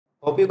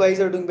Hope you guys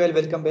are doing well.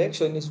 Welcome back.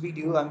 So in this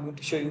video, I'm going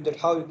to show you that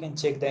how you can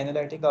check the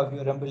analytic of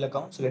your Rumble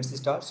account. So let's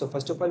start. So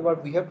first of all,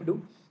 what we have to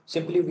do,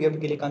 simply we have to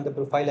click on the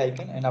profile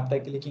icon, and after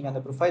clicking on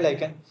the profile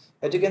icon,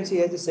 as you can see,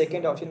 has the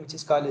second option which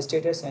is called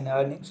status and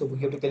earning. So we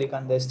have to click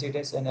on the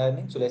status and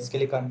earning. So let's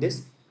click on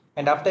this,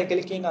 and after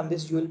clicking on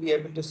this, you will be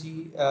able to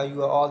see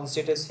your all the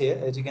status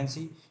here. As you can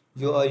see,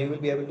 you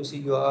will be able to see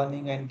your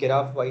earning and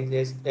graph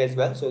wise as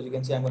well. So as you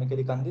can see, I'm going to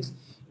click on this.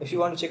 If you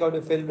want to check out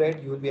your fill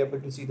rate, you will be able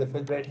to see the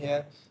fill rate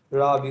here.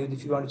 Raw views,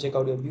 if you want to check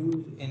out your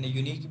views in the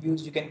unique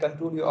views, you can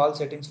control your all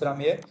settings from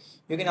here.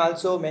 You can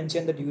also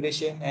mention the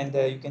duration, and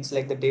you can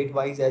select the date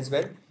wise as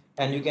well,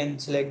 and you can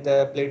select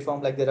the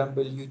platform like the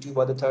Rumble, YouTube,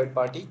 or the third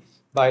party.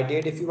 By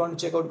date, if you want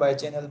to check out by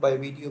channel, by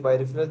video, by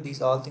referral,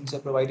 these all things are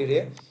provided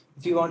here.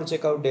 If you want to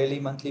check out daily,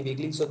 monthly,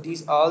 weekly, so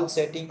these all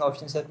setting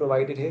options are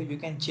provided here. You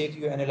can check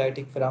your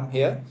analytic from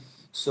here.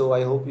 So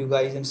I hope you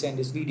guys understand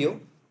this video,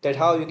 that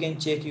how you can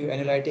check your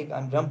analytic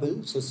on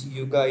Rumble. So see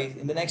you guys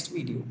in the next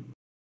video.